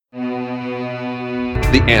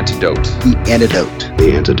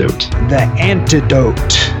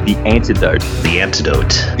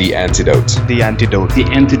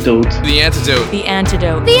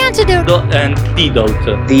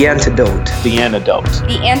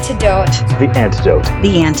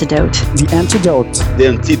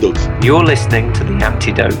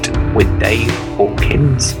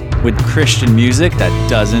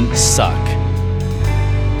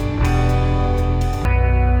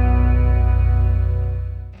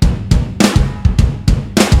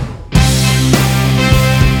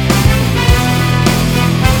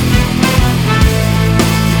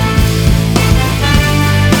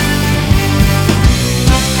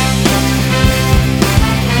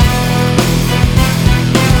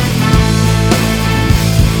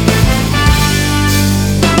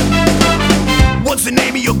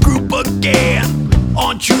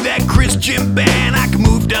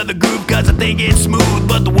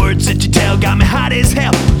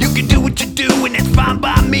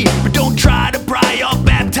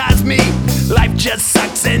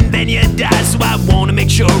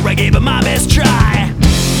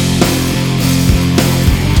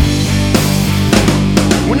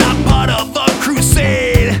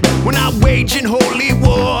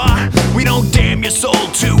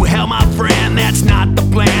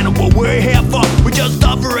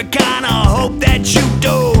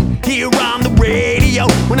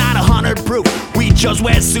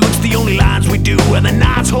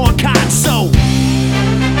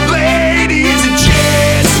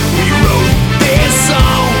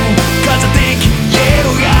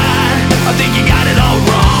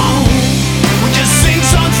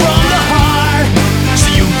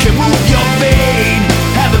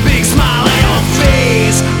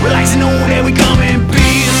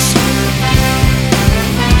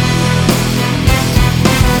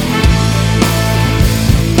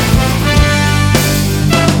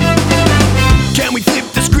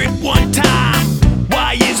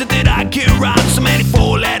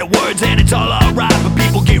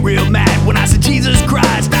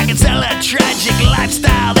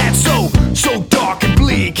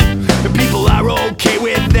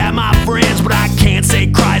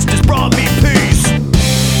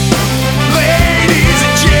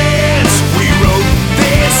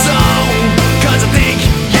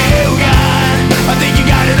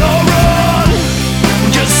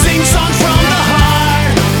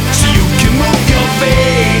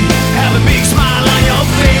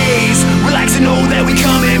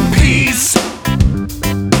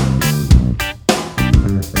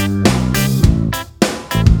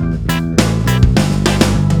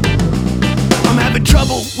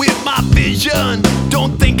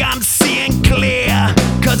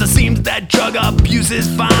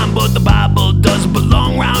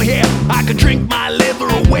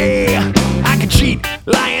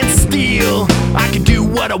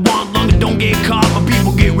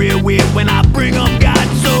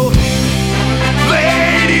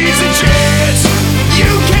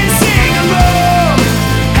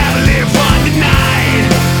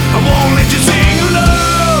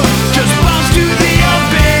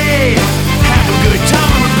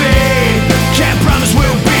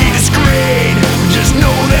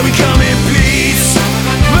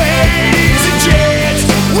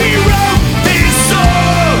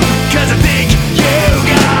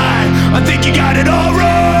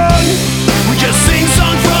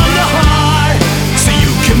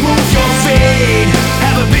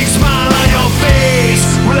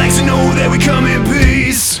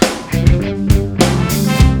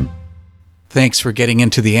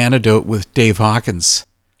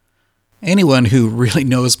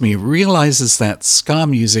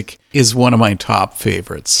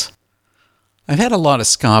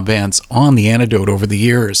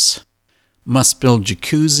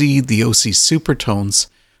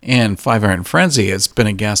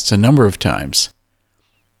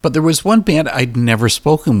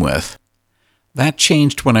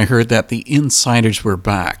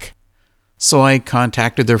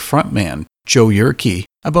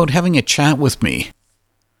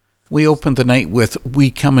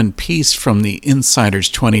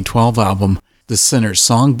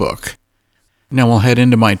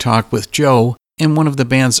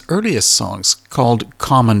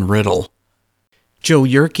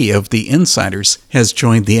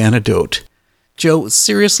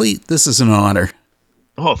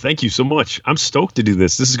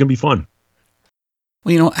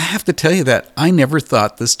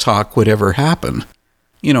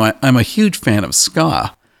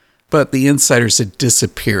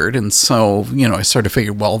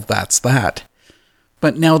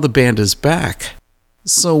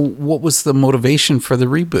So what was the motivation for the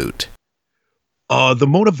reboot? The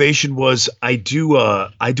motivation was I do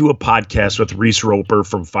a podcast with Reese Roper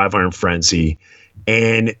from Five Iron Frenzy,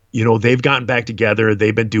 and they've gotten back together.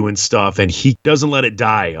 They've been doing stuff, and he doesn't let it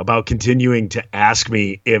die about continuing to ask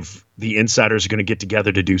me if the Insyderz are going to get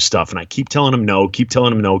together to do stuff, and I keep telling him no, keep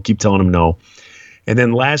telling him no. And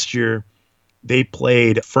then last year they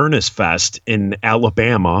played Furnace Fest in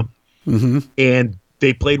Alabama, and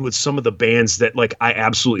they played with some of the bands that like I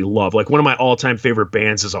absolutely love. Like one of my all-time favorite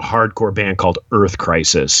bands is a hardcore band called Earth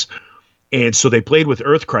Crisis. And so they played with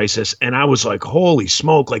Earth Crisis, and I was like, holy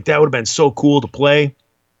smoke, like that would have been so cool to play.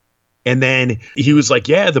 And then he was like,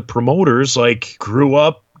 yeah, the promoters like grew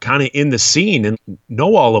up kind of in the scene and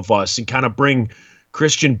know all of us and kind of bring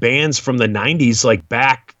Christian bands from the 90s like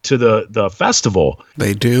back to the festival.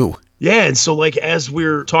 They do. Yeah, and so like as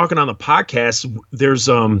we're talking on the podcast, there's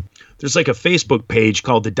like a Facebook page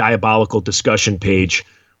called the Diabolical Discussion page,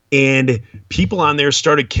 and people on there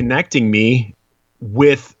started connecting me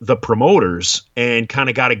with the promoters and kind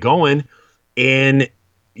of got it going. And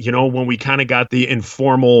when we kind of got the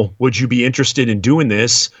informal, would you be interested in doing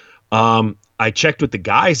this? I checked with the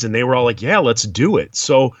guys and they were all like, yeah, let's do it.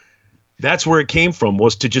 So that's where it came from,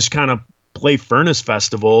 was to just kind of play Furnace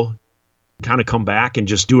Festival, kind of come back and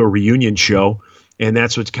just do a reunion show. And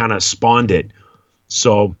that's what kind of spawned it.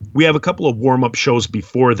 So we have a couple of warm-up shows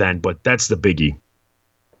before then, but that's the biggie.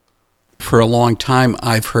 For a long time,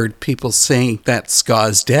 I've heard people saying that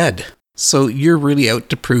ska's dead. So you're really out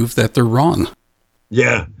to prove that they're wrong.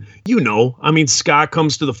 Yeah. I mean, ska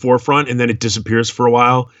comes to the forefront and then it disappears for a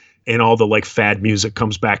while and all the like fad music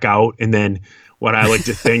comes back out. And then what I like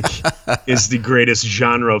to think is the greatest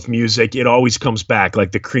genre of music, it always comes back.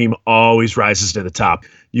 Like the cream always rises to the top.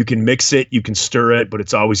 You can mix it, you can stir it, but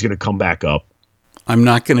it's always going to come back up. I'm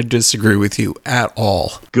not going to disagree with you at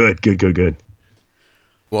all. Good.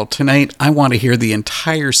 Well, tonight I want to hear the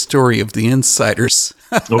entire story of the Insyderz.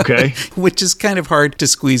 Okay. Which is kind of hard to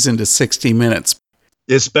squeeze into 60 minutes.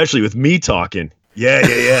 Especially with me talking. Yeah.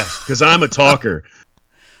 Because I'm a talker.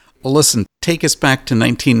 Well, listen, take us back to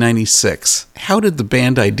 1996. How did the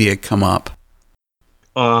band idea come up?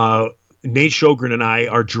 Nate Sjogren and I,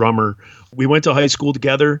 our drummer, we went to high school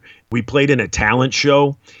together. We played in a talent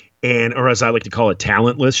show, or as I like to call it,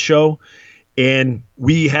 talentless show. And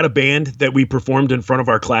we had a band that we performed in front of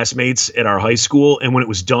our classmates at our high school. And when it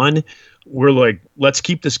was done, we're like, let's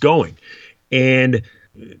keep this going. And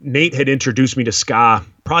Nate had introduced me to ska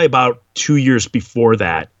probably about 2 years before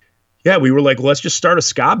that. Yeah, we were like, let's just start a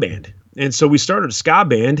ska band. And so we started a ska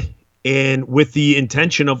band, and with the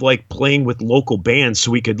intention of like playing with local bands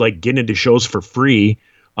so we could like get into shows for free.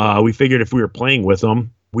 We figured if we were playing with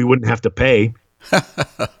them, we wouldn't have to pay.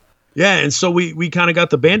 Yeah, and so we kind of got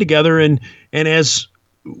the band together, and as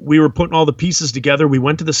we were putting all the pieces together, we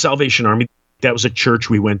went to the Salvation Army. That was a church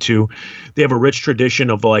we went to. They have a rich tradition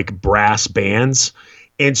of like brass bands,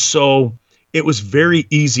 and so it was very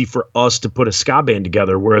easy for us to put a ska band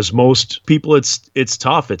together, whereas most people, it's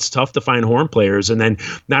tough. It's tough to find horn players, and then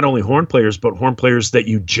not only horn players, but horn players that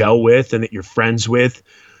you gel with and that you're friends with.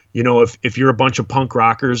 If you're a bunch of punk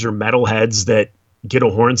rockers or metalheads that get a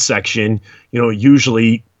horn section,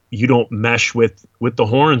 usually you don't mesh with the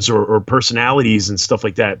horns or personalities and stuff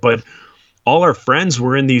like that. But all our friends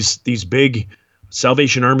were in these big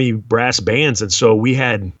Salvation Army brass bands, and so we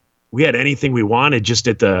had anything we wanted just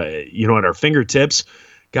at at our fingertips,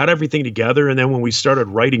 got everything together. And then when we started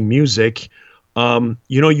writing music,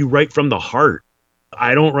 you write from the heart.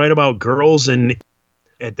 I don't write about girls. And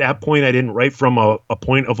at that point, I didn't write from a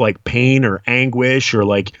point of like pain or anguish or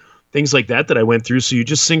like things like that I went through. So you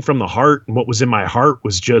just sing from the heart. And what was in my heart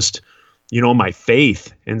was just, my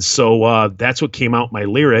faith. And so that's what came out my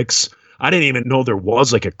lyrics. I didn't even know there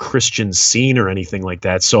was like a Christian scene or anything like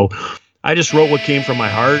that. So I just wrote what came from my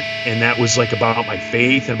heart, and that was like about my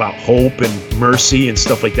faith and about hope and mercy and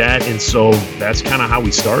stuff like that. And so that's kind of how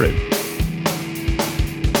we started.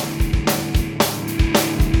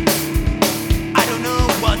 I don't know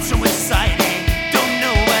what's so exciting. Don't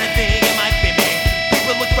know what I think it might be me.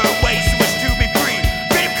 People look for ways in which to be free.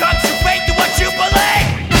 Freedom comes from faith to what you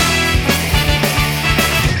believe.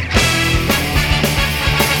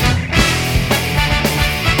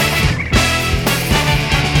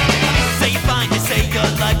 Say you find, you say your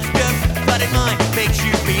life is good, but in mine makes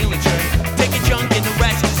you feel injured. Take a junk and the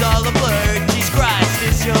rest is all a blur. Jesus Christ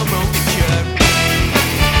is your only cure.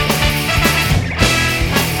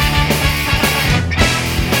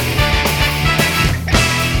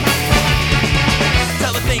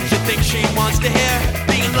 Tell her things you think she wants to hear.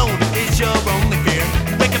 Being alone is your only fear.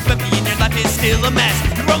 Wake up empty and your life is still a mess.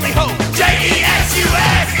 Your only hope,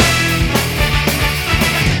 J-E-S-U-S.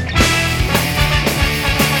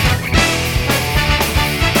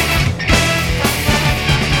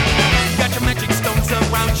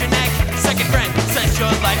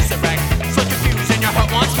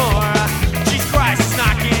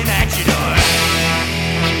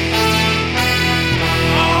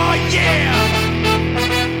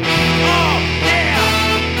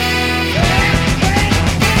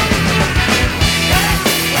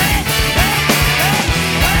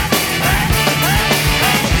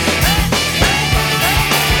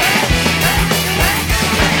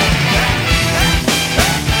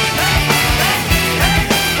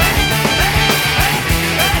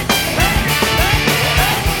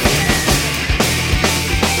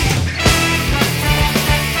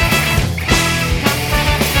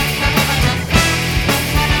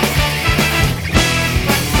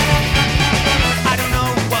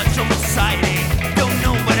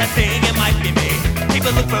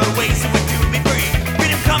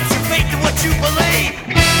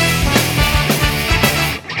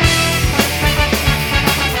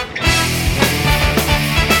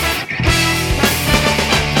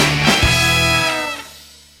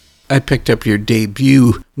 I picked up your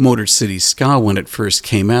debut Motor City Ska when it first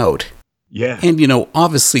came out. Yeah. And,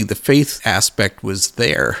 obviously the faith aspect was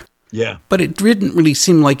there. Yeah. But it didn't really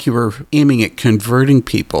seem like you were aiming at converting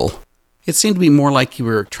people. It seemed to be more like you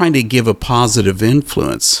were trying to give a positive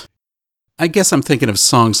influence. I guess I'm thinking of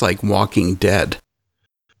songs like Walking Dead.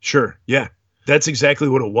 Sure. Yeah. That's exactly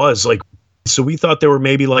what it was. So we thought there were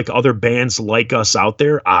maybe other bands like us out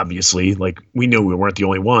there. Obviously, we knew we weren't the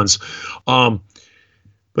only ones.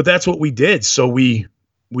 But that's what we did. So we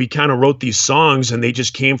kind of wrote these songs, and they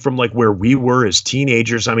just came from where we were as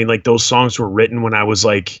teenagers. I mean, those songs were written when I was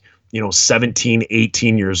 17,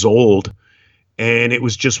 18 years old. And it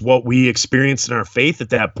was just what we experienced in our faith at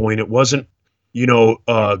that point. It wasn't, go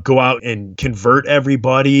out and convert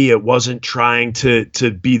everybody. It wasn't trying to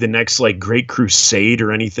be the next great crusade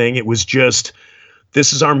or anything. It was just,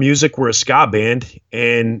 this is our music. We're a ska band,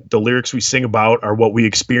 and the lyrics we sing about are what we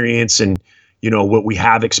experience and, what we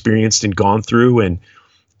have experienced and gone through. And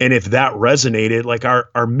if that resonated,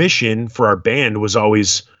 our mission for our band was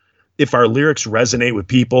always, if our lyrics resonate with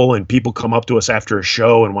people and people come up to us after a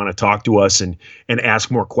show and want to talk to us and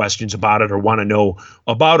ask more questions about it or want to know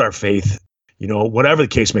about our faith, whatever the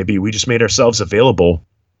case may be, we just made ourselves available.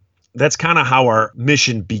 That's kind of how our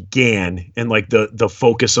mission began, and the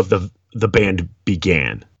focus of the band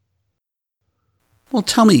began. Well,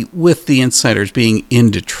 tell me, with the Insyderz being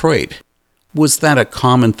in Detroit, was that a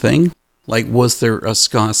common thing? Was there a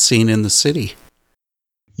ska scene in the city?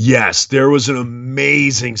 Yes, there was an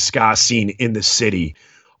amazing ska scene in the city.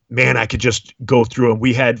 Man, I could just go through them.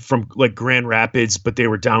 We had from Grand Rapids, but they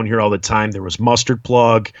were down here all the time. There was Mustard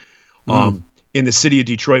Plug. In the city of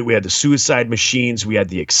Detroit, we had the Suicide Machines. We had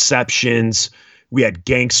the Exceptions. We had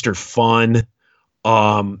Gangster Fun.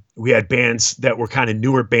 We had bands that were kind of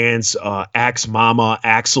newer bands, Axe Mama,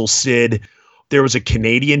 Axel Sid. There was a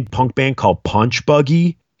Canadian punk band called Punch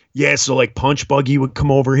Buggy. Yeah, so Punch Buggy would come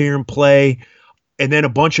over here and play. And then a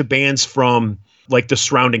bunch of bands from the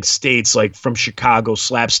surrounding states, from Chicago,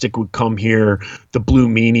 Slapstick would come here, the Blue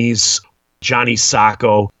Meanies, Johnny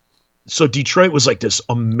Sacco. So Detroit was this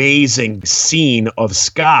amazing scene of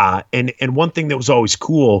ska. And one thing that was always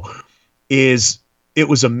cool is it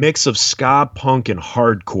was a mix of ska, punk, and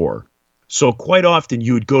hardcore. So quite often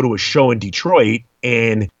you would go to a show in Detroit,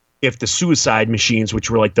 and if the Suicide Machines,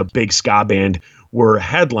 which were the big ska band, were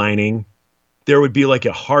headlining, there would be a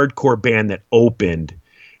hardcore band that opened,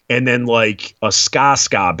 and then a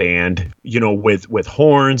ska band, with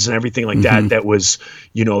horns and everything that, that was,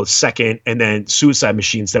 second, and then Suicide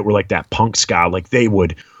Machines that were that punk ska, they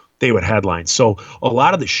would headline. So a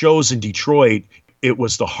lot of the shows in Detroit, it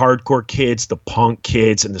was the hardcore kids, the punk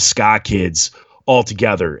kids, and the ska kids all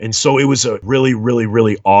together. And so it was a really, really,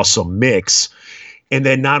 really awesome mix. And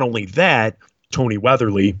then not only that, Tony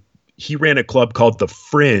Weatherly, he ran a club called The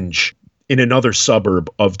Fringe in another suburb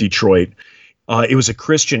of Detroit. It was a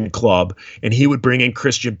Christian club, and he would bring in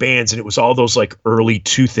Christian bands, and it was all those early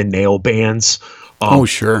Tooth and Nail bands. Oh,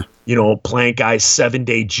 sure. Plank Eyes, 7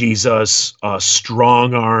 Day Jesus,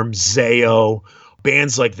 Strong Arm, Zayo,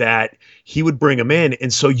 bands like that. He would bring them in,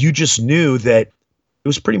 and so you just knew that it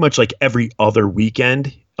was pretty much every other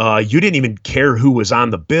weekend. You didn't even care who was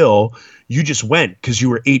on the bill. You just went because you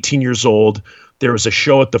were 18 years old. There was a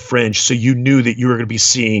show at the Fringe, so you knew that you were going to be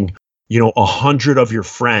seeing 100 of your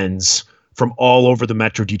friends from all over the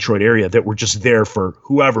Metro Detroit area that were just there for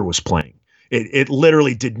whoever was playing. It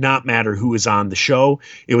literally did not matter who was on the show.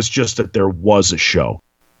 It was just that there was a show.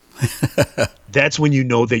 That's when you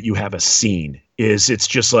know that you have a scene. It's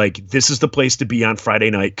just this is the place to be on Friday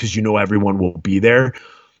night because everyone will be there.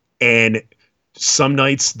 And some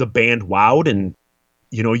nights the band wowed and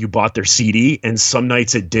you bought their CD, and some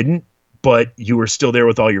nights it didn't, but you were still there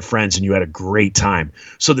with all your friends and you had a great time.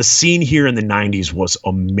 So the scene here in the 90s was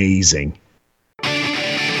amazing.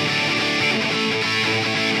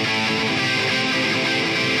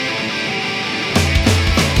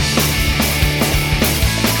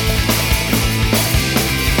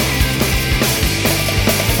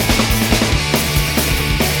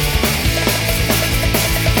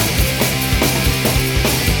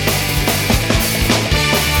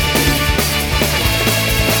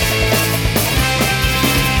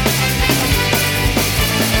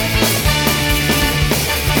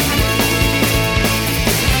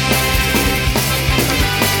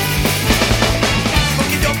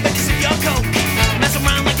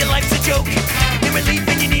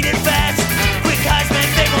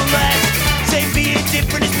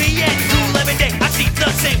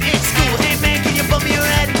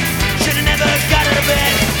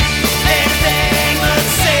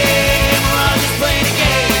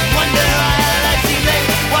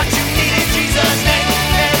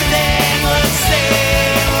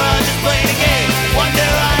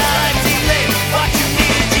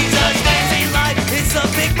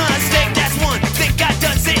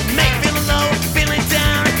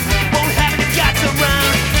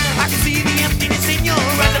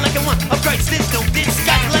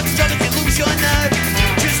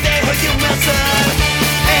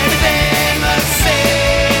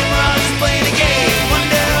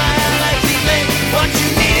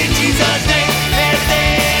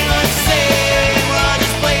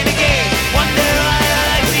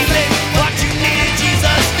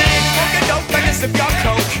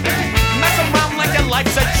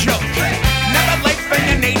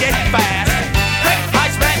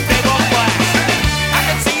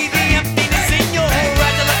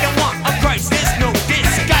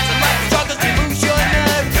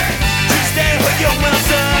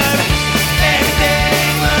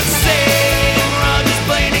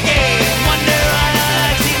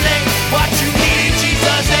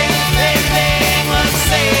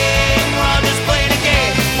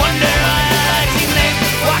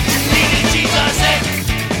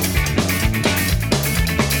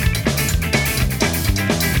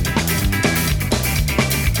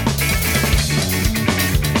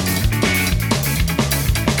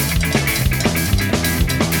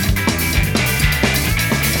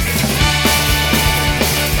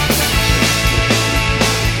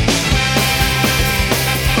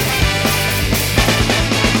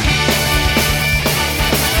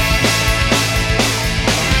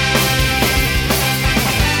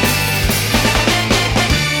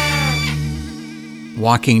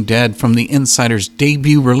 Walking Dead from the Insyderz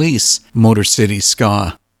debut release, Motor City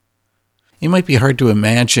Ska. It might be hard to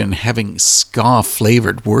imagine having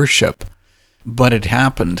ska-flavored worship, but it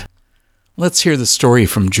happened. Let's hear the story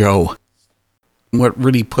from Joe. What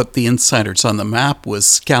really put the Insyderz on the map was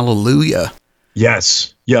Scallelujah.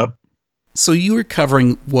 Yes. Yep. So you were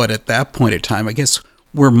covering what at that point in time, I guess,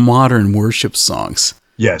 were modern worship songs.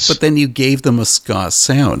 Yes. But then you gave them a ska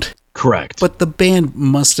sound. Correct. But the band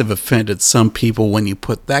must have offended some people when you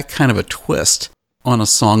put that kind of a twist on a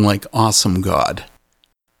song like Awesome God.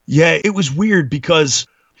 Yeah, it was weird because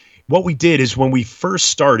what we did is when we first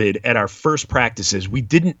started at our first practices, we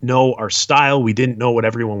didn't know our style. We didn't know what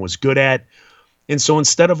everyone was good at. And so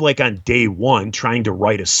instead of like on day one trying to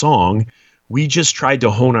write a song, we just tried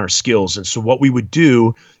to hone our skills. And so what we would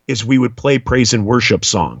do is we would play praise and worship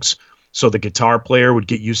songs. So the guitar player would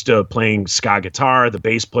get used to playing ska guitar, the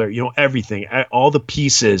bass player, everything, all the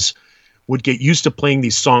pieces would get used to playing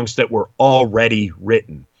these songs that were already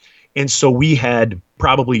written. And so we had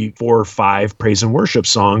probably 4 or 5 praise and worship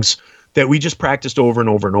songs that we just practiced over and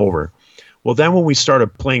over and over. Well, then when we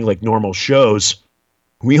started playing like normal shows,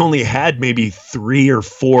 we only had maybe 3 or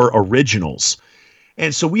 4 originals.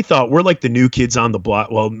 And so we thought we're like the new kids on the block.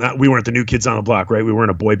 Well, we weren't the new kids on the block, right? We weren't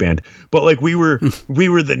a boy band, but like we were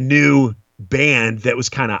the new band that was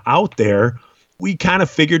kind of out there. We kind of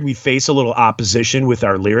figured we'd face a little opposition with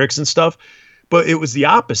our lyrics and stuff, but it was the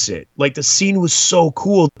opposite. Like the scene was so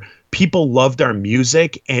cool. People loved our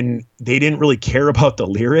music and they didn't really care about the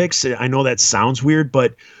lyrics. I know that sounds weird,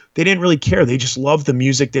 but they didn't really care. They just loved the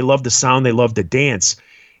music. They loved the sound. They loved the dance.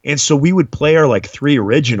 And so we would play our like 3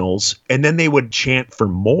 originals and then they would chant for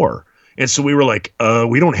more. And so we were like,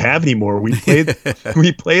 we don't have any more.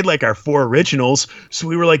 We played like our 4 originals. So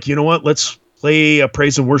we were like, you know what? Let's play a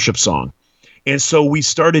praise and worship song. And so we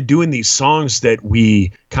started doing these songs that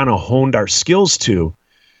we kind of honed our skills to.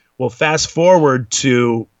 Well, fast forward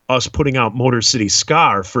to us putting out Motor City Ska,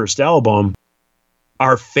 our first album,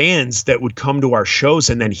 our fans that would come to our shows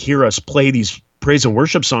and then hear us play these praise and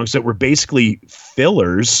worship songs that were basically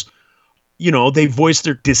fillers, they voiced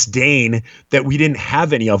their disdain that we didn't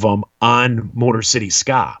have any of them on Motor City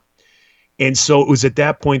Ska. And so it was at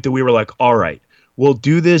that point that we were like, all right, we'll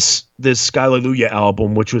do this Scallelujah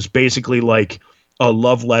album, which was basically like a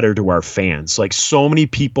love letter to our fans. Like so many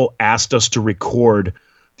people asked us to record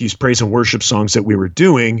these praise and worship songs that we were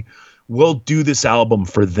doing. We'll do this album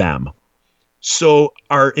for them. So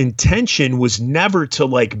our intention was never to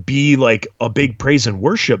like be like a big praise and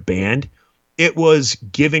worship band. It was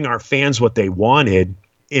giving our fans what they wanted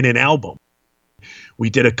in an album.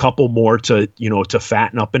 We did a couple more to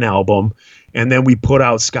fatten up an album, and then we put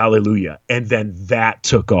out Scallelujah, and then that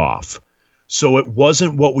took off. So it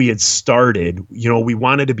wasn't what we had started. We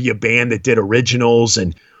wanted to be a band that did originals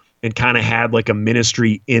and kind of had like a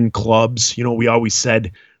ministry in clubs. We always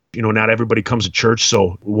said, not everybody comes to church,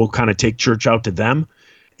 so we'll kind of take church out to them.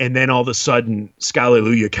 And then all of a sudden,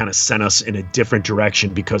 Scallelujah kind of sent us in a different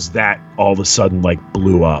direction because that all of a sudden like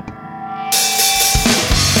blew up.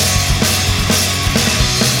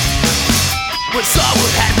 What's all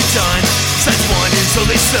what had been done? Such one is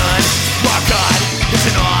only son. Our God is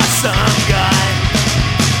an awesome God.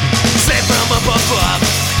 Sent from above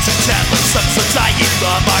to tell us of some dying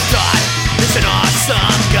love. Our God is an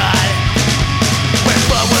awesome God.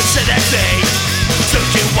 Forward to that day, so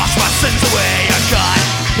you wash my sins away. Our God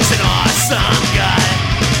is an awesome God.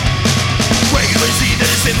 Greater is He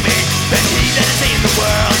that is in me than he that is in the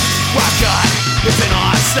world. Our God is an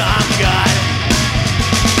awesome God.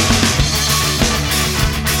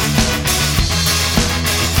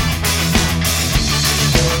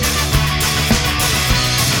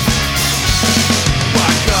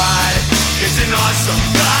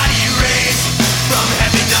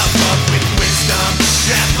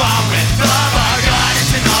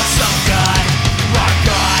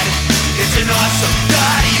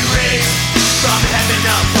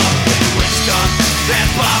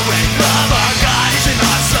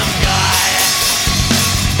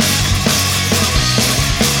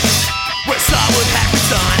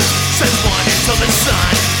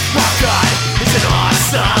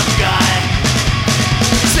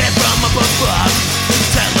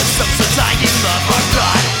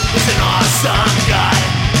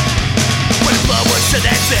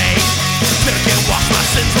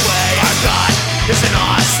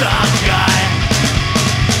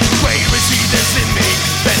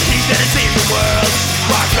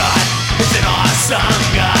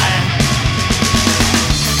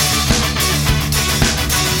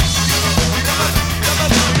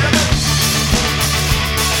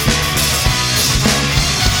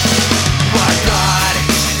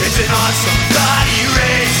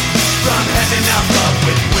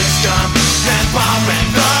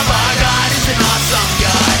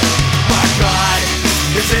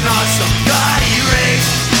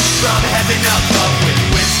 from heaven above with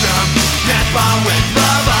wisdom and power and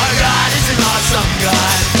love. Our God is an awesome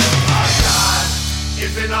God. Our God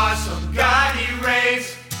is an awesome God. He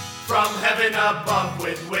reigns from heaven above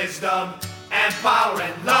with wisdom and power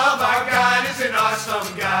and love. Our God is an awesome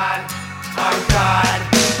God. Our God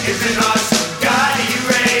is an awesome God. He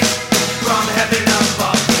reigns from heaven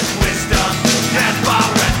above with wisdom and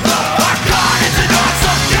power and love. Our God is an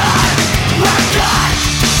awesome God. Our God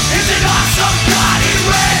is an awesome God. He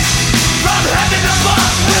reigns from heaven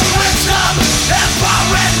above with wisdom and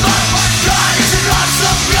power and love. Our God is an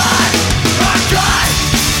awesome God. Our God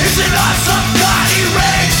is an awesome God. He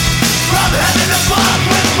reigns from heaven above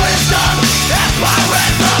with wisdom and power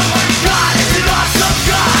and love. Our God is an awesome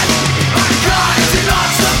God. Our God is an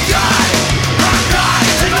awesome God. Our God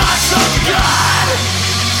is an awesome God.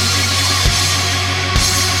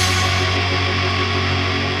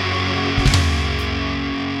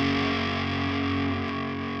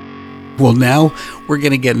 Well, now we're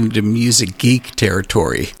going to get into music geek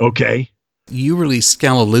territory. Okay. You released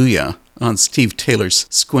Scallelujah on Steve Taylor's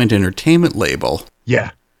Squint Entertainment label,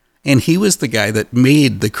 Yeah. and he was the guy that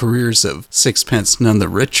made the careers of Sixpence None the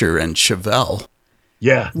Richer and Chevelle.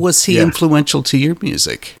 Yeah. Was he Yeah. influential to your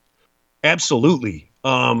music? Absolutely.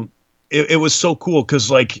 It was so cool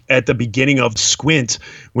because, like, at the beginning of Squint,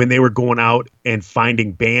 when they were going out and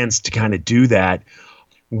finding bands to kind of do that,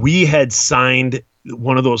 we had signed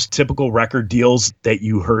one of those typical record deals that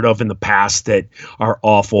you heard of in the past that are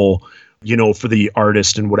awful, you know, for the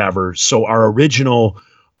artist and whatever. So our original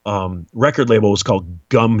record label was called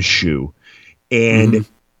Gumshoe, and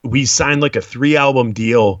we signed like a 3-album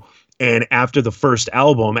deal. And after the first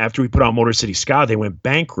album, after we put out Motor City Ska, they went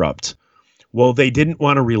bankrupt. Well, they didn't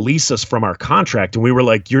want to release us from our contract. And we were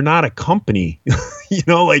like, you're not a company, you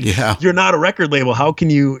know, like you're not a record label. How can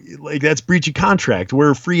you, like, that's breach of contract.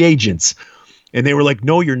 We're free agents. And they were like,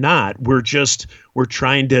 no, you're not. We're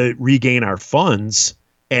trying to regain our funds.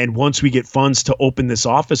 And once we get funds to open this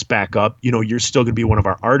office back up, you know, you're still going to be one of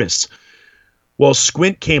our artists. Well,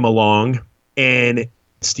 Squint came along, and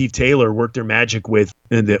Steve Taylor worked their magic with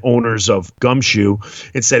the owners of Gumshoe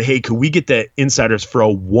and said, hey, could we get the Insyderz for a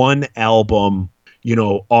 1-album, you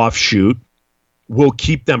know, offshoot? We'll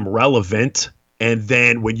keep them relevant. And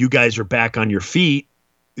then when you guys are back on your feet,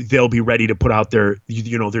 they'll be ready to put out their,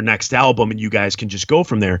 you know, their next album, and you guys can just go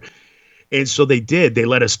from there. And so they did. They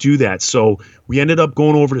let us do that. So we ended up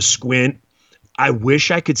going over to Squint. I wish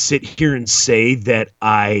I could sit here and say that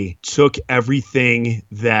I took everything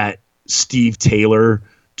that Steve Taylor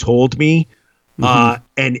told me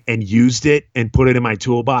and used it and put it in my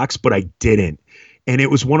toolbox, but I didn't. And it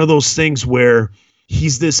was one of those things where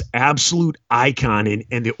he's this absolute icon.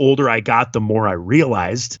 And the older I got, the more I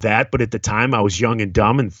realized that. But at the time, I was young and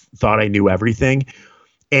dumb and thought I knew everything.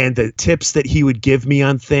 And the tips that he would give me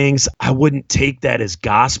on things, I wouldn't take that as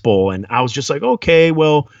gospel. And I was just like, okay,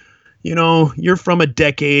 well, you know, you're from a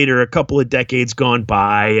decade or a couple of decades gone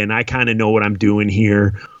by, and I kind of know what I'm doing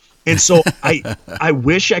here. And so I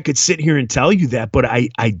wish I could sit here and tell you that, but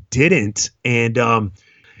I didn't. And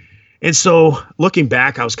so looking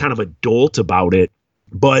back, I was kind of a dolt about it,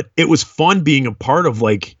 but it was fun being a part of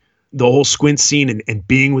like the whole Squint scene and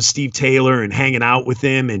being with Steve Taylor and hanging out with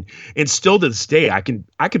him. And still to this day, I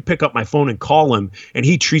could pick up my phone and call him, and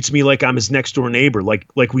he treats me like I'm his next door neighbor.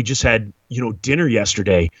 Like we just had, you know, dinner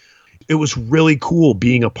yesterday. It was really cool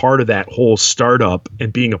being a part of that whole startup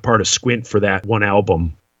and being a part of Squint for that 1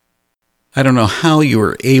 album. I don't know how you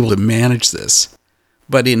were able to manage this,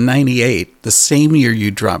 but in '98, the same year you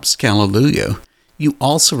dropped Scallelujah, you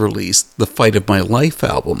also released the Fight of My Life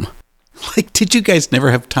album. Like, did you guys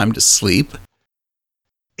never have time to sleep?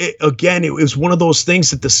 It was one of those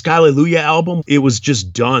things that the Scallelujah album, it was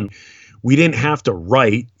just done. We didn't have to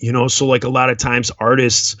write, you know, so like a lot of times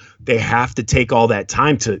artists, they have to take all that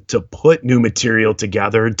time to put new material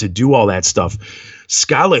together and to do all that stuff.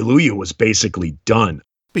 Scallelujah was basically done.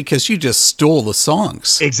 Because you just stole the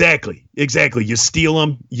songs. Exactly. You steal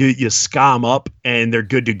them, you ska them up, and they're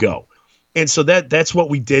good to go. And so that's what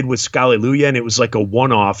we did with Scallelujah, and it was like a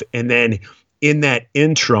one-off. And then in that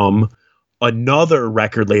interim, another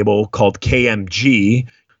record label called KMG,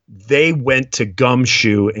 they went to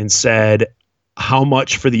Gumshoe and said, how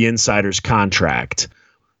much for the Insyderz contract?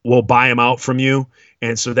 We'll buy them out from you.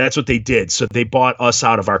 And so that's what they did. So they bought us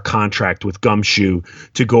out of our contract with Gumshoe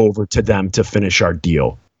to go over to them to finish our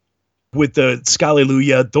deal. With the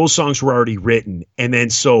Scallelujah, those songs were already written. And then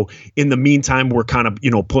so in the meantime, we're kind of,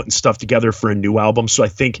 you know, putting stuff together for a new album. So I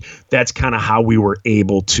think that's kind of how we were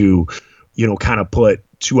able to, you know, kind of put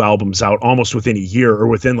 2 albums out almost within a year or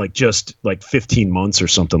within like just like 15 months or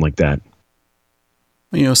something like that.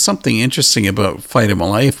 You know, something interesting about Fight of My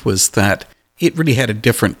Life was that it really had a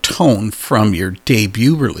different tone from your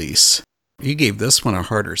debut release. You gave this one a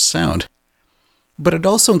harder sound. But it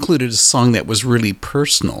also included a song that was really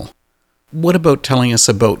personal. What about telling us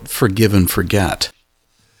about Forgive and Forget?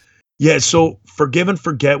 Yeah, so Forgive and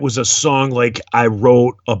Forget was a song like I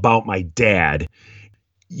wrote about my dad.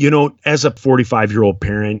 You know, as a 45-year-old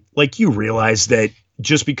parent, like you realize that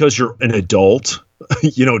just because you're an adult,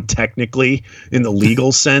 you know, technically in the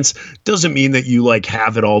legal sense, doesn't mean that you like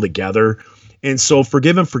have it all together. And so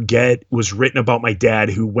Forgive and Forget was written about my dad,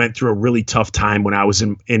 who went through a really tough time when I was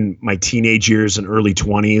in my teenage years and early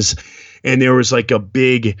 20s. And there was like a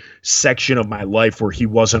big section of my life where he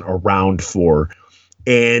wasn't around for.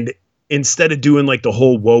 And instead of doing like the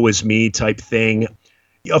whole woe is me type thing,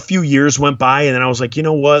 a few years went by and then I was like, you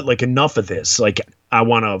know what, like enough of this. Like I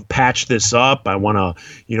want to patch this up. I want to,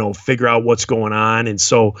 you know, figure out what's going on. And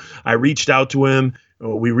so I reached out to him.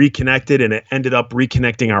 We reconnected and it ended up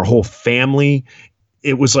reconnecting our whole family.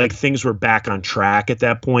 It was like things were back on track at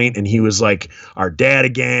that point. And he was like our dad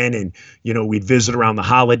again. And, you know, we'd visit around the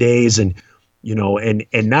holidays and, you know, and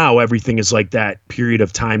now everything is like that period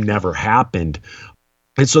of time never happened.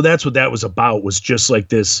 And so that's what that was about, was just like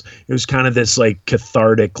this. It was kind of this like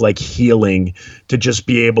cathartic, like healing to just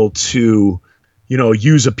be able to, you know,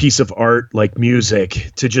 use a piece of art like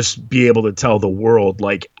music to just be able to tell the world,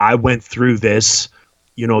 like, I went through this.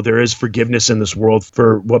 You know, there is forgiveness in this world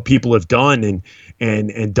for what people have done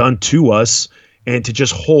and done to us. And to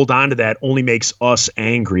just hold on to that only makes us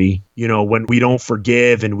angry, you know, when we don't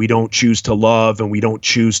forgive and we don't choose to love and we don't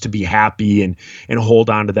choose to be happy and hold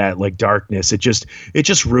on to that like darkness. It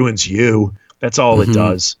just ruins you. That's all it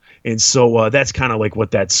does. And so that's kind of like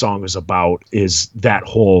what that song is about, is that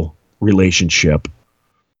whole relationship.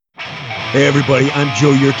 Hey everybody, I'm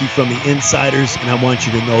Joe Yerke from the Insyderz, and I want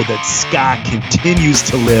you to know that ska continues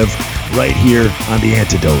to live right here on The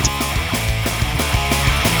Antidote.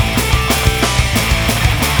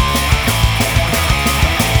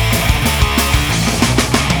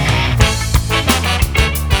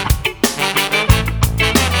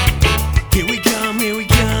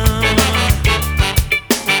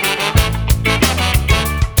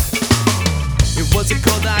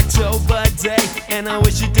 And I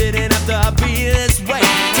wish you didn't have to be this way.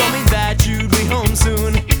 Told me that you'd be home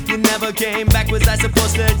soon. You never came back, was I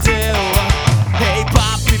supposed to do? Hey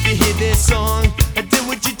Pop, if you hear this song, I did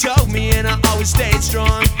what you told me and I always stayed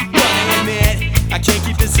strong. But I admit, I can't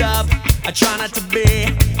keep this up. I try not to be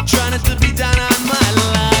down on my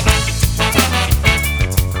luck.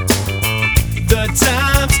 The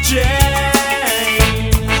times change.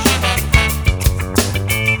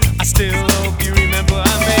 I still hope you remember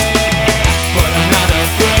me. But I'm not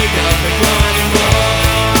afraid of the glow anymore.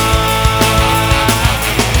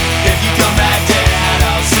 If you come back dead,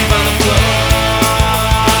 I'll sleep on the floor.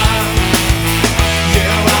 You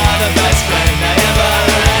are the best friend I ever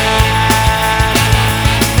had.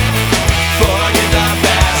 Forget the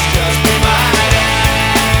past, just be my dad.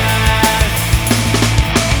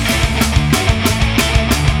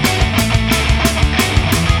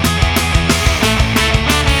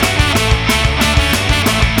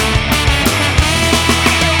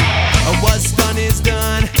 What's done is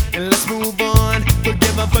done, and let's move on.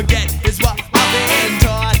 Forgive and forget is what I've been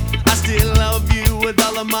taught. I still love you with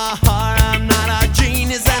all of my heart. I'm not a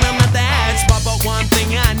genius and I'm not that smart, but one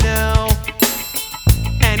thing I know,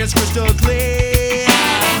 and it's crystal clear,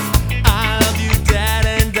 I love you, Dad,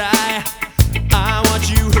 and I want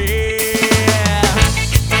you here.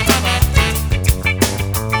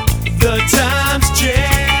 The times change.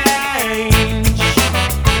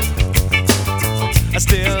 I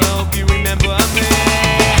still hope you remember me,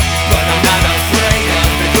 but I'm not afraid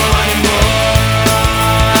of the glow anymore.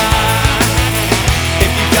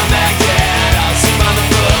 If you come back dead, I'll sleep on the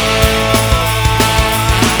floor.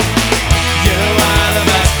 You are the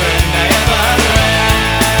best friend I ever had.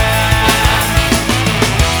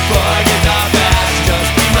 Forget the past,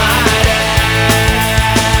 just be my dad.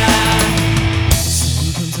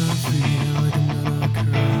 Sometimes I feel like I'm gonna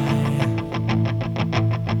cry.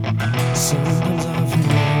 Sometimes I feel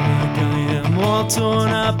like I am all torn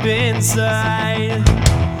up inside.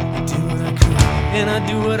 I do what I could and I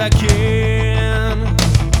do what I can.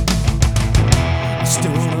 I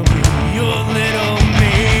still wanna be your little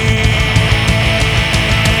man.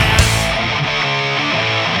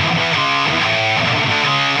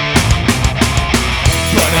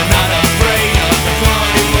 But I'm not afraid of the glow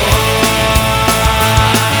anymore.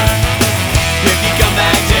 If you come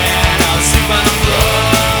back dead, I'll sleep on the floor.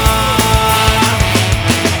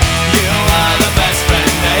 You are the best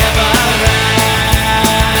friend I ever had.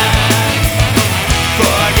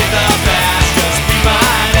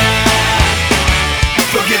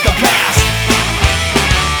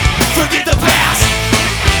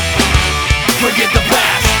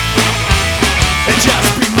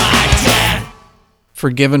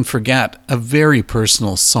 Forgive and Forget, a very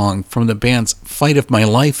personal song from the band's Fight of My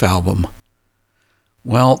Life album.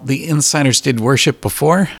 Well, the Insyderz did Worship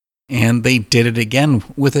before, and they did it again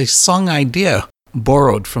with a song idea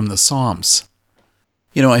borrowed from the Psalms.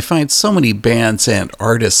 You know, I find so many bands and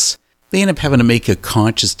artists, they end up having to make a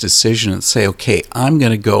conscious decision and say, okay, I'm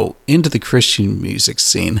going to go into the Christian music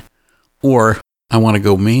scene, or I want to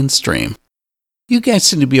go mainstream. You guys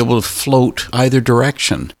seem to be able to float either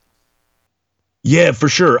direction. Yeah, for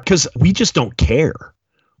sure. Because we just don't care.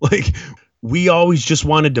 Like, we always just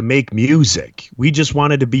wanted to make music. We just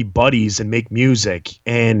wanted to be buddies and make music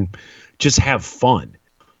and just have fun.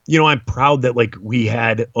 You know, I'm proud that like we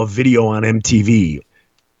had a video on MTV.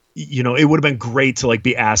 You know, it would have been great to like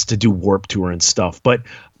be asked to do Warped Tour and stuff, but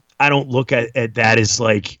I don't look at that as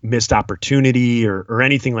like missed opportunity or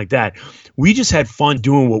anything like that. We just had fun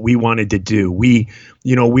doing what we wanted to do. We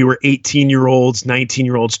were 18-year-olds,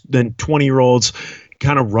 19-year-olds, then 20-year-olds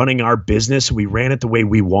kind of running our business. We ran it the way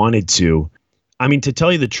we wanted to. I mean, to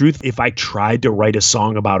tell you the truth, if I tried to write a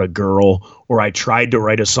song about a girl or I tried to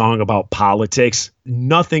write a song about politics,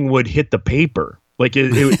 nothing would hit the paper. Like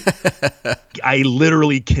I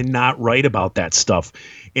literally cannot write about that stuff.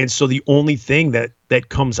 And so the only thing that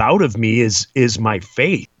comes out of me is my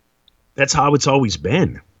faith. That's how it's always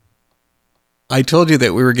been. I told you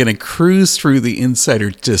that we were going to cruise through the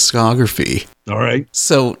Insyderz discography. All right.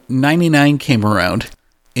 So 99 came around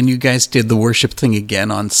and you guys did the worship thing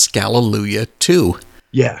again on Scallelujah 2.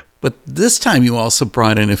 Yeah. But this time you also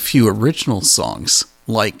brought in a few original songs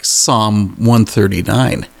like Psalm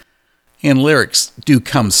 139. And lyrics do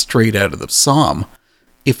come straight out of the psalm.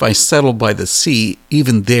 If I settle by the sea,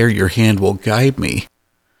 even there your hand will guide me.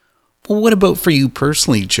 Well, what about for you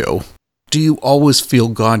personally, Joe? Do you always feel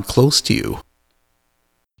God close to you?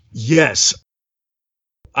 Yes.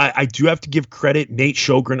 I do have to give credit. Nate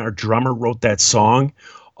Sjogren, our drummer, wrote that song.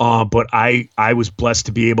 But I was blessed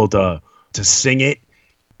to be able to sing it.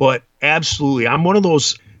 But absolutely, I'm one of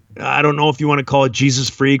those, I don't know if you want to call it Jesus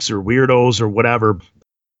freaks or weirdos or whatever.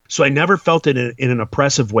 So I never felt it in an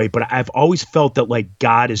oppressive way, but I've always felt that like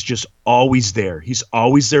God is just always there. He's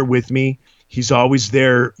always there with me. He's always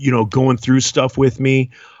there, you know, going through stuff with me.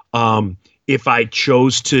 If I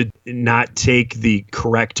chose to not take the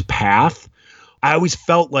correct path, I always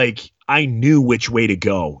felt like I knew which way to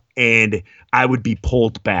go and I would be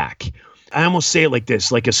pulled back. I almost say it like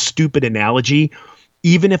this, like a stupid analogy.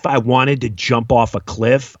 Even if I wanted to jump off a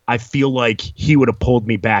cliff, I feel like he would have pulled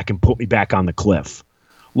me back and put me back on the cliff.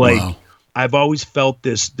 Like, wow. I've always felt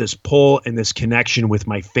this pull and this connection with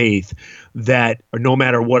my faith that no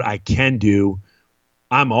matter what I can do,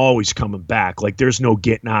 I'm always coming back. Like, there's no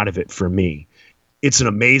getting out of it for me. It's an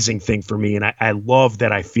amazing thing for me, and I love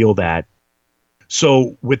that I feel that.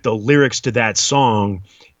 So with the lyrics to that song,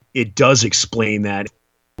 it does explain that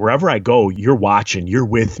wherever I go, you're watching, you're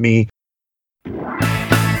with me.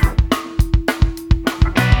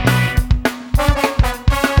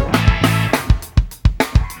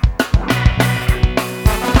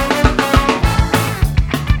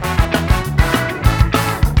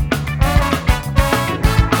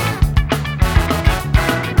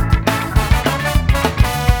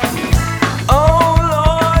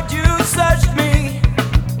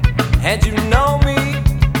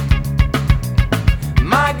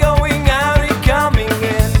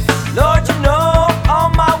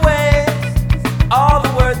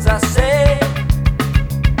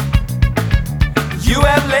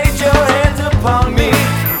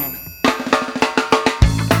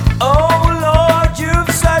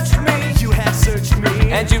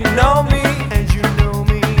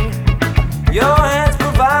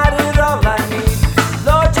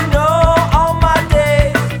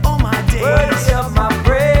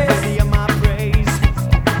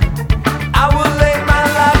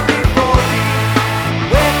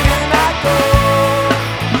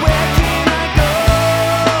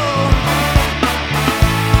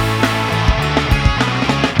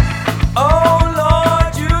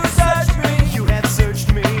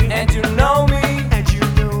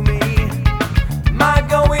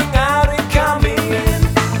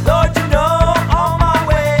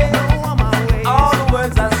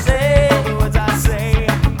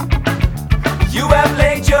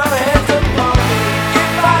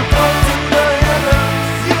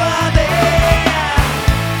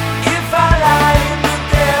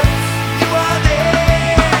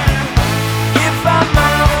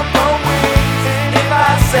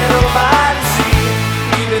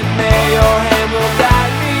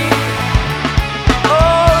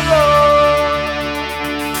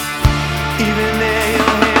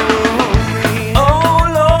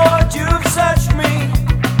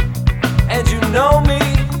 Know me.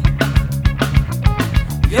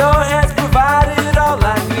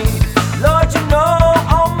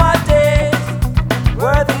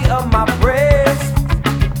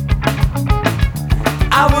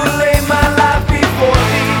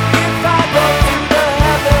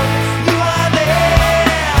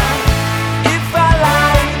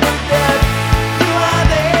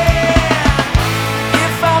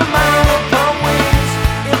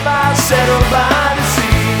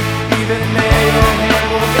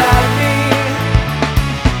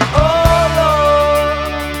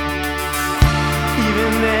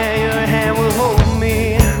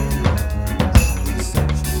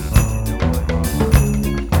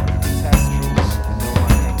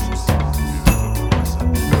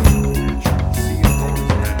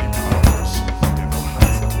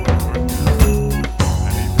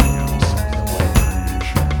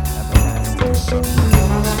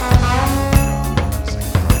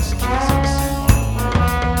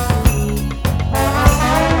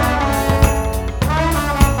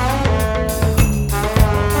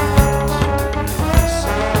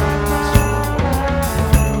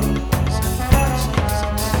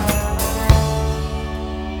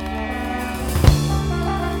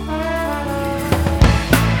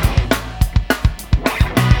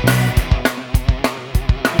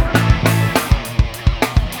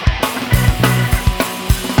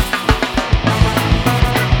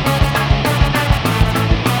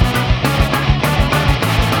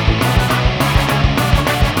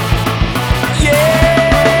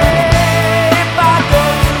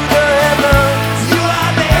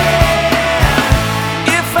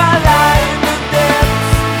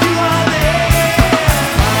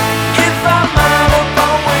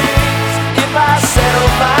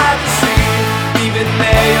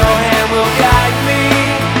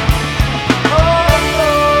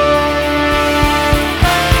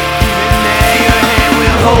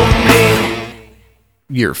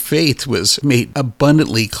 your faith was made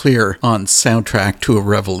abundantly clear on Soundtrack to a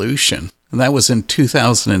Revolution. And that was in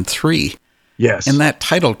 2003. Yes. And that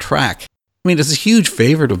title track, I mean, it's a huge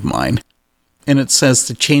favorite of mine. And it says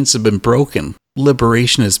the chains have been broken.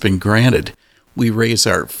 Liberation has been granted. We raise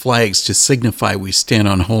our flags to signify we stand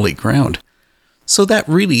on holy ground. So that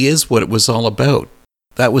really is what it was all about.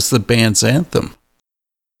 That was the band's anthem.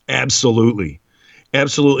 Absolutely.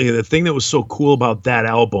 Absolutely. And the thing that was so cool about that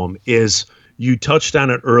album is you touched on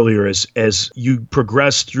it earlier as you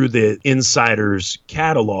progress through the Insyderz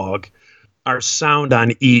catalog, our sound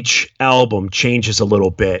on each album changes a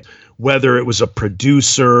little bit, whether it was a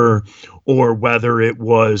producer or whether it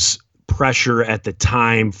was pressure at the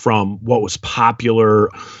time from what was popular.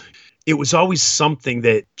 It was always something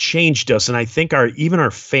that changed us. And I think even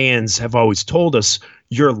our fans have always told us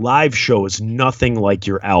your live show is nothing like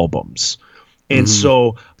your albums. And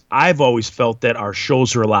so I've always felt that our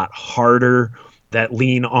shows are a lot harder, that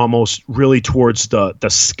lean almost really towards the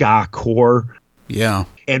ska core. Yeah.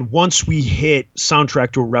 And once we hit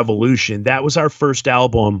Soundtrack to a Revolution, that was our first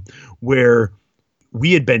album where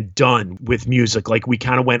we had been done with music. Like we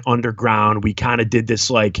kind of went underground. We kind of did this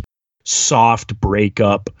like soft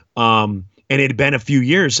breakup. And it had been a few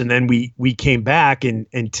years. And then we came back and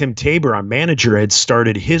Tim Tabor, our manager, had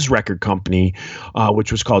started his record company,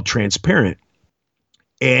 which was called Transparent.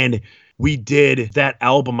 And we did that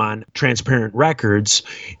album on Transparent Records.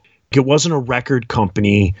 It wasn't a record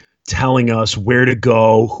company telling us where to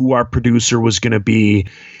go, who our producer was going to be.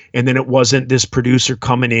 And then it wasn't this producer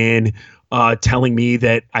coming in telling me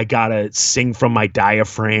that I got to sing from my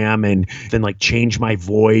diaphragm and then like change my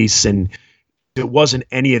voice. And it wasn't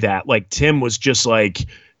any of that. Like Tim was just like,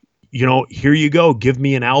 you know, here you go, give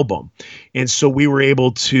me an album. And so we were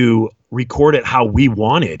able to record it how we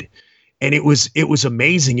wanted. And it was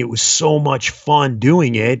amazing. It was so much fun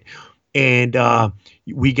doing it. And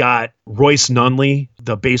we got Royce Nunley,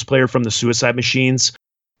 the bass player from the Suicide Machines.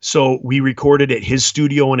 So we recorded at his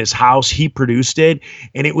studio in his house. He produced it.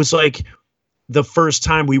 And it was like the first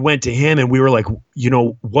time we went to him and we were like, you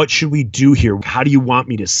know, what should we do here? How do you want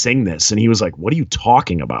me to sing this? And he was like, what are you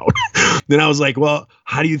talking about? Then I was like, well,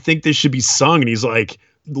 how do you think this should be sung? And he's like,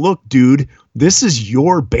 look, dude, this is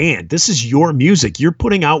your band. This is your music. You're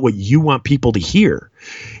putting out what you want people to hear.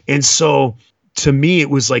 And so to me, it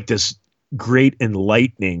was like this great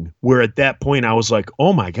enlightening where at that point I was like,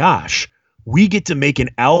 oh my gosh, we get to make an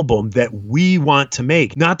album that we want to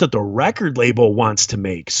make, not that the record label wants to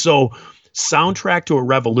make. So Soundtrack to a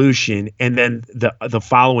Revolution and then the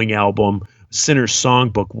following album, Sinner's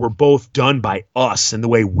Songbook, were both done by us in the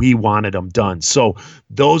way we wanted them done. So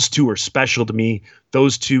those two are special to me.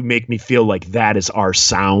 Those two make me feel like that is our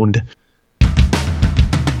sound.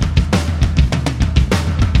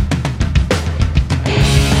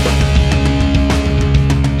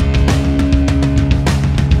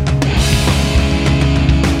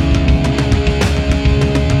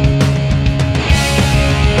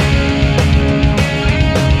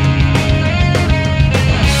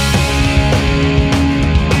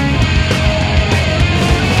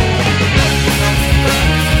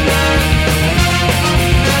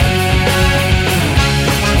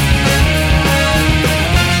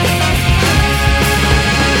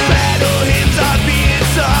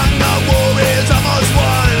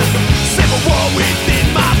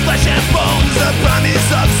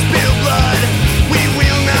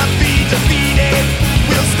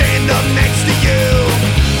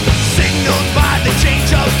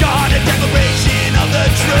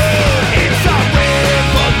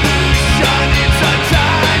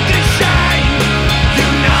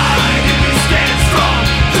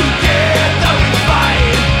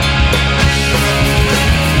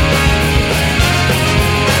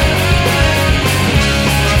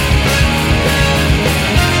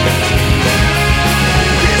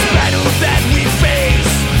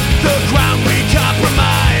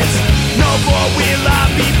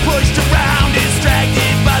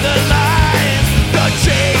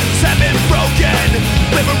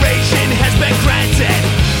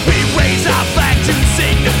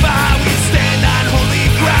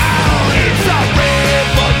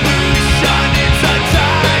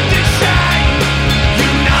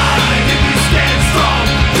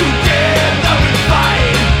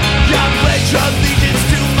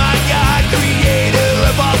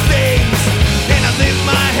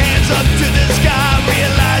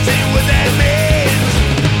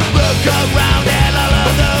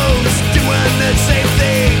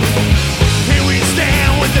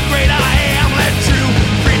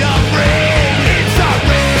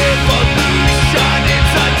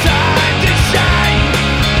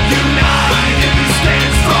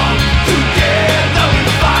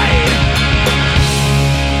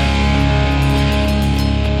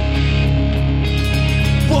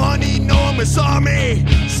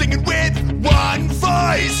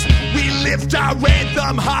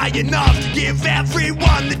 anthem high enough to give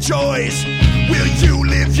everyone the choice. Will you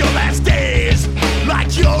live your last days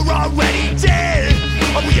like you're already dead?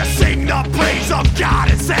 Or will you sing the praise of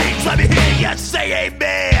God and saints? Let me hear you say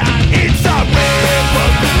amen. It's a revolution,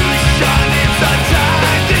 it's a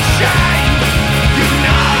time to shine.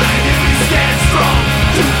 United we stand strong,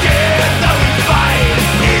 together we fight.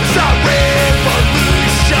 It's a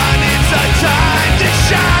revolution, it's a time to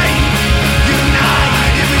shine.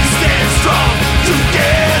 United we stand strong,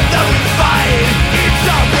 together we fight. It's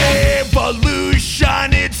a revolution,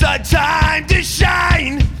 it's a time to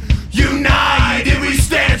shine. United we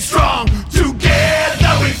stand strong,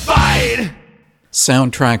 together we fight.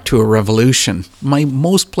 Soundtrack to a Revolution, my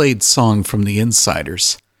most played song from the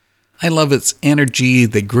Insyderz. I love its energy,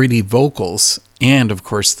 the gritty vocals, and of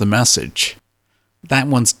course the message. That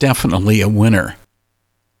one's definitely a winner.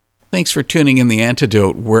 Thanks for tuning in The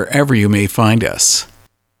Antidote wherever you may find us.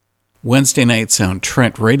 Wednesday nights on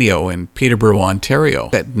Trent Radio in Peterborough, Ontario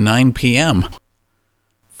at 9 p.m.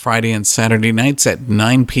 Friday and Saturday nights at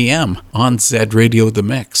 9 p.m. on Zed Radio The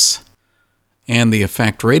Mix. And the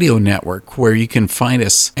Effect Radio Network, where you can find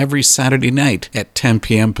us every Saturday night at 10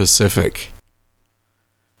 p.m. Pacific.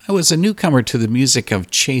 I was a newcomer to the music of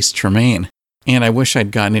Chase Tremaine, and I wish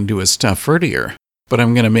I'd gotten into his stuff earlier, but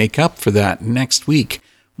I'm going to make up for that next week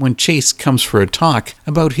when Chase comes for a talk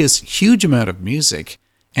about his huge amount of music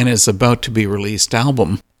and his about to be released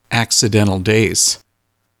album, Accidental Days.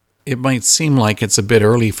 It might seem like it's a bit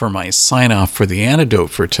early for my sign-off for The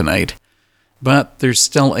Antidote for tonight, but there's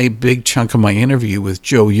still a big chunk of my interview with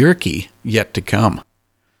Joe Yerke yet to come.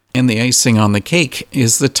 And the icing on the cake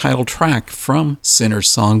is the title track from Sinner's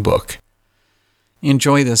Songbook.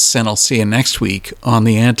 Enjoy this, and I'll see you next week on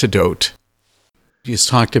The Antidote. You just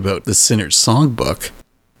talked about the Sinner's Songbook.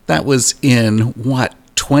 That was in,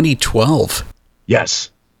 2012?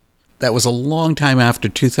 Yes. That was a long time after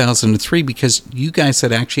 2003 because you guys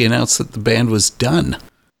had actually announced that the band was done.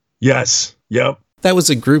 Yes. Yep. That was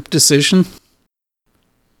a group decision?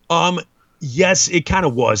 Yes, it kind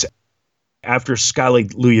of was. After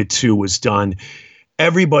Hallelujah 2 was done,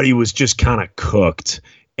 everybody was just kind of cooked.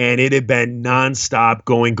 And it had been nonstop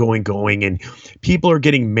going. And people are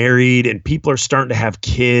getting married and people are starting to have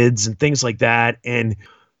kids and things like that. And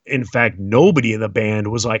in fact, nobody in the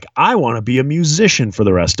band was like, I want to be a musician for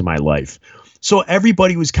the rest of my life. So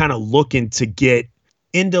everybody was kind of looking to get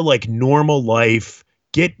into like normal life,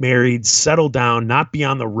 get married, settle down, not be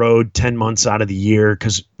on the road 10 months out of the year.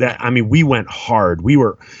 Cause we went hard. We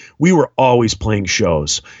were always playing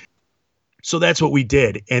shows. So that's what we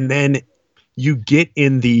did. And then you get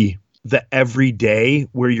in the everyday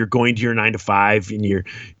where you're going to your 9 to 5 and you're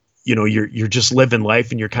just living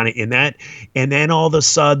life and you're kind of in that. And then all of a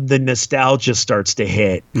sudden the nostalgia starts to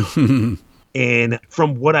hit. And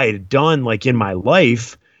from what I had done, like in my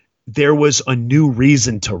life, there was a new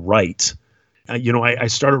reason to write. I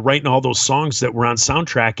started writing all those songs that were on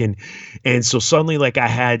soundtrack. And so suddenly like I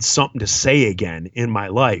had something to say again in my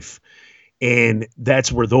life. And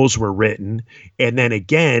that's where those were written. And then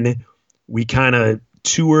again, we kind of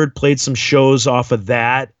toured, played some shows off of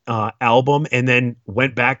that album, and then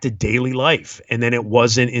went back to daily life. And then it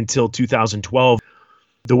wasn't until 2012.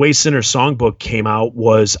 The way Sinner's Songbook came out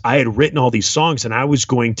was I had written all these songs and I was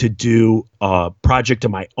going to do a project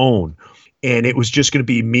of my own. And it was just going to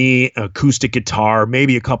be me, acoustic guitar,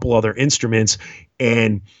 maybe a couple other instruments.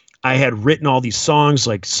 And I had written all these songs,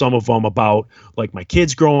 like some of them about like my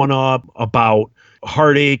kids growing up, about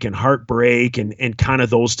heartache and heartbreak and kind of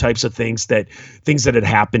those types of things that had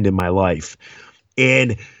happened in my life.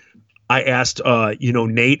 And I asked,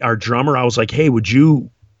 Nate, our drummer, I was like, hey, would you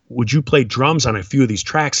play drums on a few of these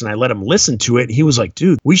tracks? And I let him listen to it. And he was like,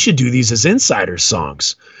 dude, we should do these as Insyderz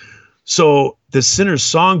songs. So the Sinner's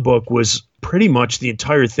Songbook was pretty much the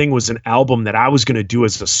entire thing was an album that I was going to do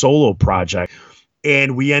as a solo project.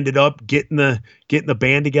 And we ended up getting the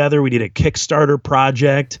band together. We did a Kickstarter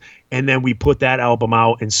project, and then we put that album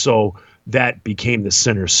out. And so that became the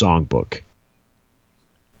Sinner's Songbook.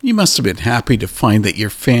 You must have been happy to find that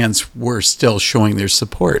your fans were still showing their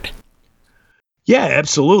support. Yeah,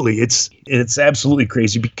 absolutely. It's absolutely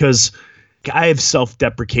crazy because I have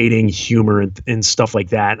self-deprecating humor and stuff like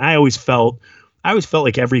that. And I always felt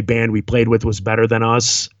like every band we played with was better than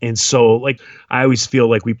us. And so like I always feel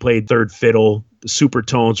like we played third fiddle, the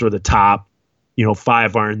Supertones were the top,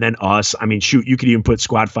 5-iron, then us. I mean, shoot, you could even put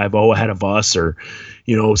Squad 5-0 ahead of us or,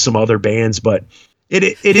 some other bands, but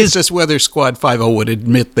it's is just whether Squad 5-0 would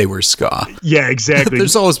admit they were ska. Yeah, exactly.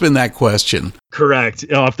 There's always been that question.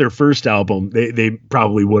 Correct. Off their first album, they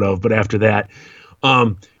probably would have, but after that,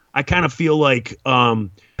 I kind of feel like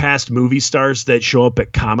past movie stars that show up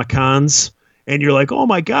at Comic-Cons and you're like, oh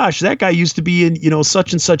my gosh, that guy used to be in,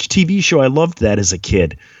 such and such TV show. I loved that as a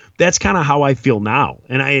kid. That's kind of how I feel now.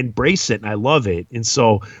 And I embrace it and I love it. And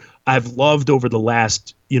so I've loved over the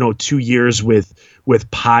last, 2 years with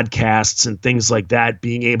podcasts and things like that,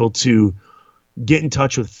 being able to get in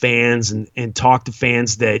touch with fans and talk to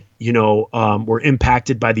fans that, were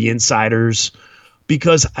impacted by the Insyderz,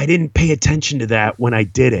 because I didn't pay attention to that when I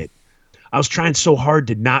did it. I was trying so hard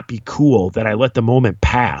to not be cool that I let the moment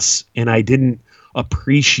pass, and I didn't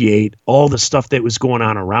appreciate all the stuff that was going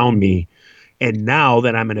on around me. And now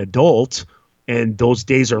that I'm an adult and those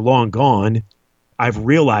days are long gone, I've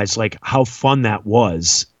realized like how fun that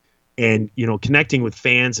was. And, connecting with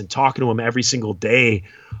fans and talking to them every single day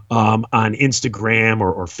on Instagram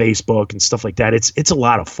or Facebook and stuff like that. It's a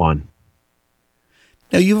lot of fun.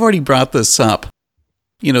 Now, you've already brought this up.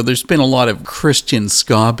 There's been a lot of Christian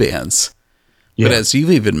ska bands. Yeah. But as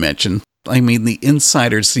you've even mentioned, the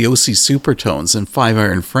Insyderz, the OC Supertones, and Five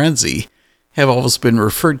Iron Frenzy have always been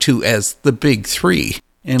referred to as the Big Three,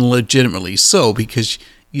 and legitimately so, because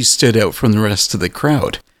you stood out from the rest of the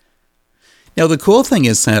crowd. Now, the cool thing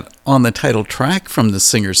is that on the title track from the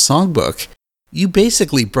Singer's Songbook, you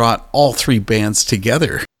basically brought all three bands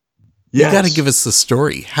together. Yes. You got to give us the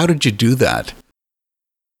story. How did you do that?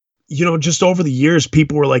 Just over the years,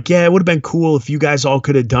 people were like, yeah, it would have been cool if you guys all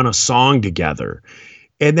could have done a song together.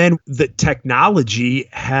 And then the technology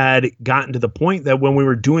had gotten to the point that when we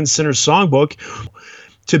were doing Singer's Songbook,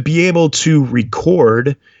 to be able to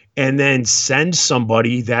record and then send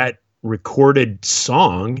somebody that recorded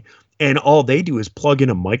song, and all they do is plug in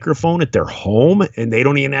a microphone at their home and they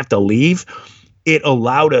don't even have to leave, it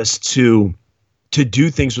allowed us to do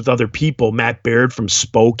things with other people. Matt Baird from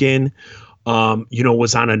Spoken,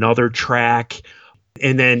 was on another track.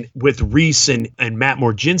 And then with Reese and Matt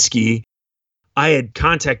Morginski, I had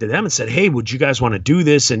contacted them and said, hey, would you guys want to do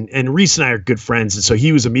this? And Reese and I are good friends. And so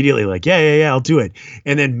he was immediately like, yeah, I'll do it.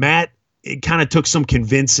 And then Matt, it kind of took some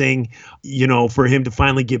convincing, for him to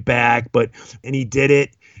finally get back, and he did it.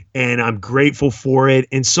 And I'm grateful for it.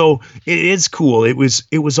 And so it is cool. It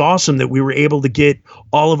was awesome that we were able to get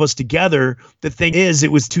all of us together. The thing is,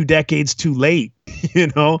 it was 2 decades too late.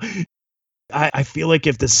 I feel like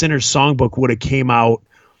if the Singer's Songbook would have came out,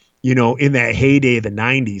 in that heyday of the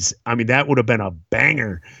 90s, that would have been a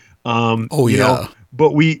banger.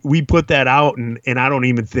 But we put that out, and I don't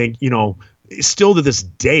even think, still to this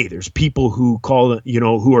day, there's people who call it,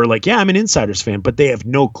 who are like, yeah, I'm an Insyderz fan, but they have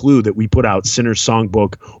no clue that we put out Singer's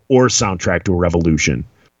Songbook or Soundtrack to a Revolution.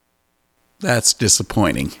 That's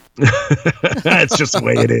disappointing. That's just the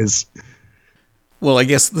way it is. Well, I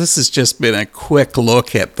guess this has just been a quick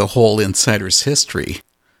look at the whole Insyderz history.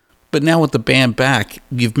 But now with the band back,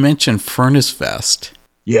 you've mentioned Furnace Fest.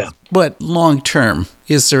 Yeah. But long term,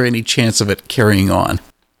 is there any chance of it carrying on?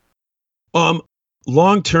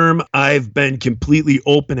 Long term, I've been completely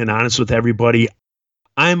open and honest with everybody.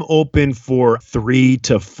 I'm open for 3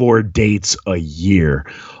 to 4 dates a year.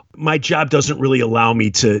 My job doesn't really allow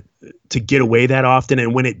me to get away that often.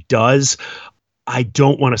 And when it does, I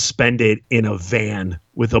don't want to spend it in a van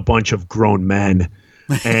with a bunch of grown men.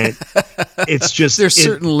 And it's just, there's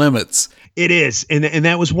certain limits. It is. And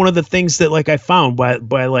that was one of the things that I found by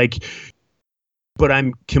but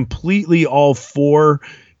I'm completely all for,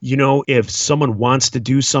 if someone wants to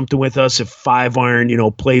do something with us, if Five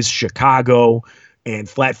Iron, plays Chicago and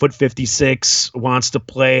Flatfoot 56 wants to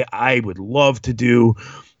play, I would love to do,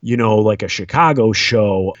 a Chicago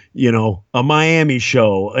show, a Miami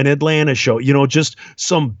show, an Atlanta show, just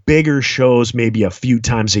some bigger shows, maybe a few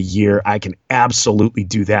times a year. I can absolutely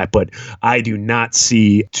do that, but I do not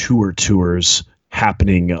see tours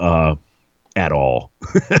happening at all.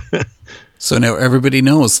 So now everybody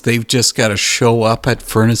knows they've just got to show up at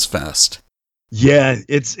Furnace Fest. Yeah,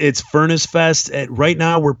 it's Furnace Fest. Right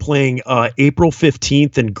now we're playing April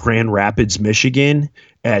 15th in Grand Rapids, Michigan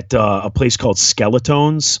at a place called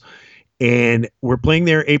Skeletones. And we're playing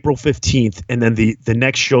there April 15th. And then the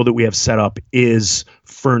next show that we have set up is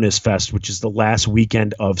Furnace Fest, which is the last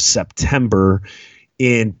weekend of September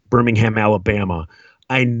in Birmingham, Alabama.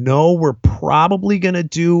 I know we're probably going to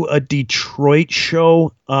do a Detroit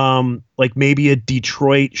show, maybe a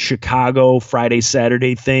Detroit, Chicago, Friday,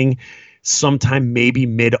 Saturday thing. Sometime maybe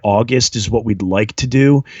mid-August is what we'd like to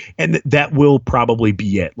do. And that will probably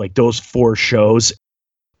be it, those 4 shows.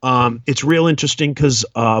 It's real interesting because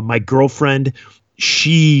my girlfriend,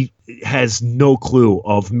 she has no clue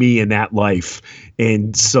of me in that life.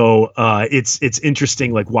 And so it's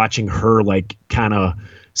interesting, watching her kind of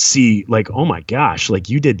see oh my gosh,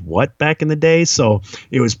 you did what back in the day? So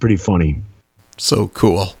it was pretty funny. So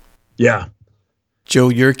cool. Yeah. Joe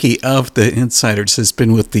Yerke of the Insyderz has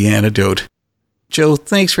been with The Antidote. Joe,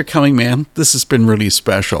 thanks for coming, man. This has been really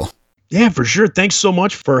special. Yeah, for sure. Thanks so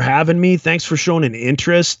much for having me. Thanks for showing an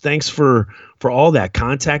interest. Thanks for all that,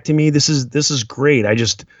 contacting me. This is great. I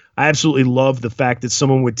absolutely love the fact that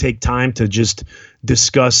someone would take time to just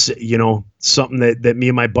discuss, something that me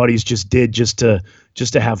and my buddies just did just to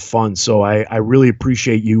have fun. So I really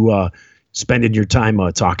appreciate you spending your time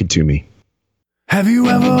talking to me. Have you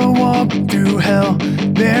ever walked through hell?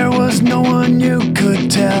 There was no one you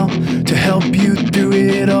could tell to help you through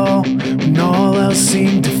it all when all else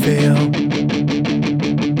seemed to fail.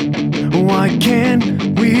 Why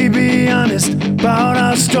can't we be honest about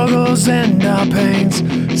our struggles and our pains?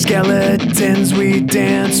 Skeletons we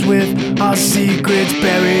dance with, our secrets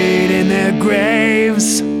buried in their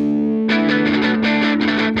graves.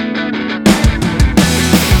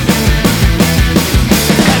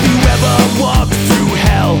 Walked through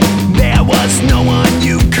hell, there was no one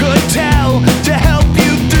you could tell to help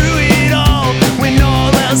you through it all when all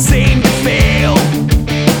else seemed to fail.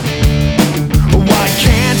 Why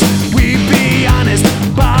can't we be honest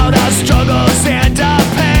about our struggles and our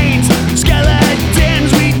pains?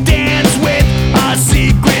 Skeletons we dance with, our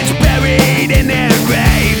secrets buried in their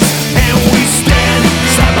graves. And we stand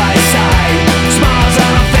side by side, smiles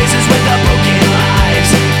on our faces with our broken lives.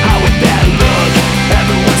 How would that look?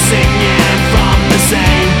 Everyone singing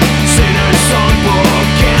same sinner's songbook,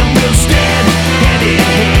 and we'll stand hand in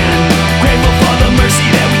hand, grateful for the mercy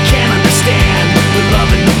that we can't understand, the love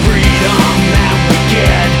and the freedom that we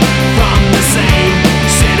get from the same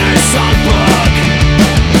sinner's songbook.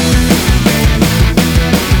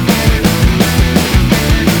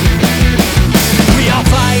 We all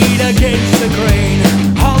fight against the grain,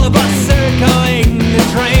 all of us circling the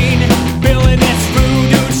train, building this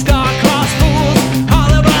voodoo star-crossed fools,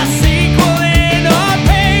 all of us equal.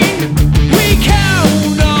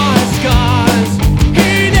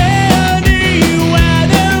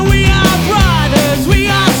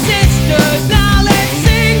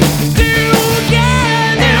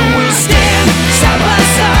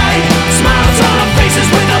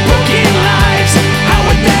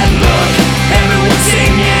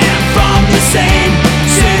 Same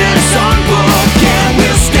sinner's songbook, and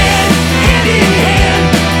we'll stand hand in hand,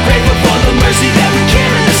 grateful for the mercy that we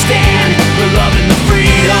can't understand, the love and the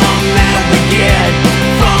freedom that we get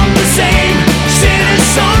from the same sinner's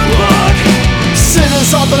songbook.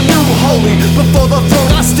 Sinners are the new holy, before the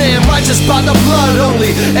throne I stand righteous by the blood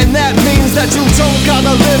only, and that means that you don't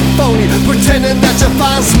gotta live phony, pretending that you're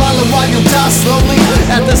fine, smiling while you die slowly.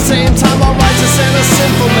 At the same time, I'm righteous and a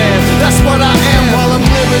sinful man. That's what I am while I'm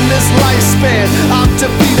living this lifespan. I'm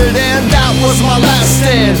defeated and that was my last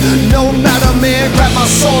stand. No matter, man, grab my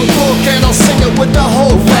songbook and I'll sing it with the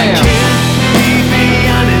whole fam. Can't we be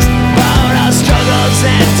honest about our struggles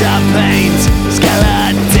and our pains?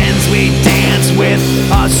 Skeletons we dance with,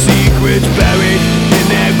 our secrets buried in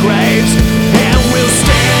their graves, and we'll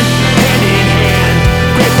stand hand in hand,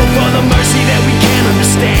 grateful for the mercy that we can't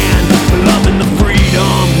understand, the love and the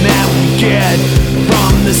freedom that we get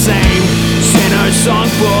from the same sinner's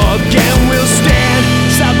songbook. And we'll stand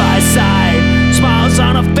side by side, smiles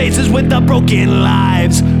on our faces with our broken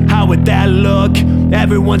lives. How would that look?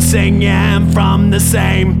 Everyone singing from the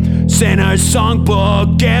same sinner's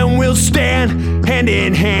songbook. And we'll stand hand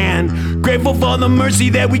in hand, grateful for the mercy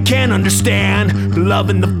that we can't understand, the love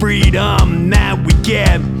and the freedom that we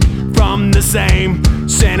get from the same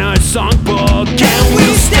sinner's songbook. And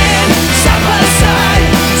we'll stand side by side,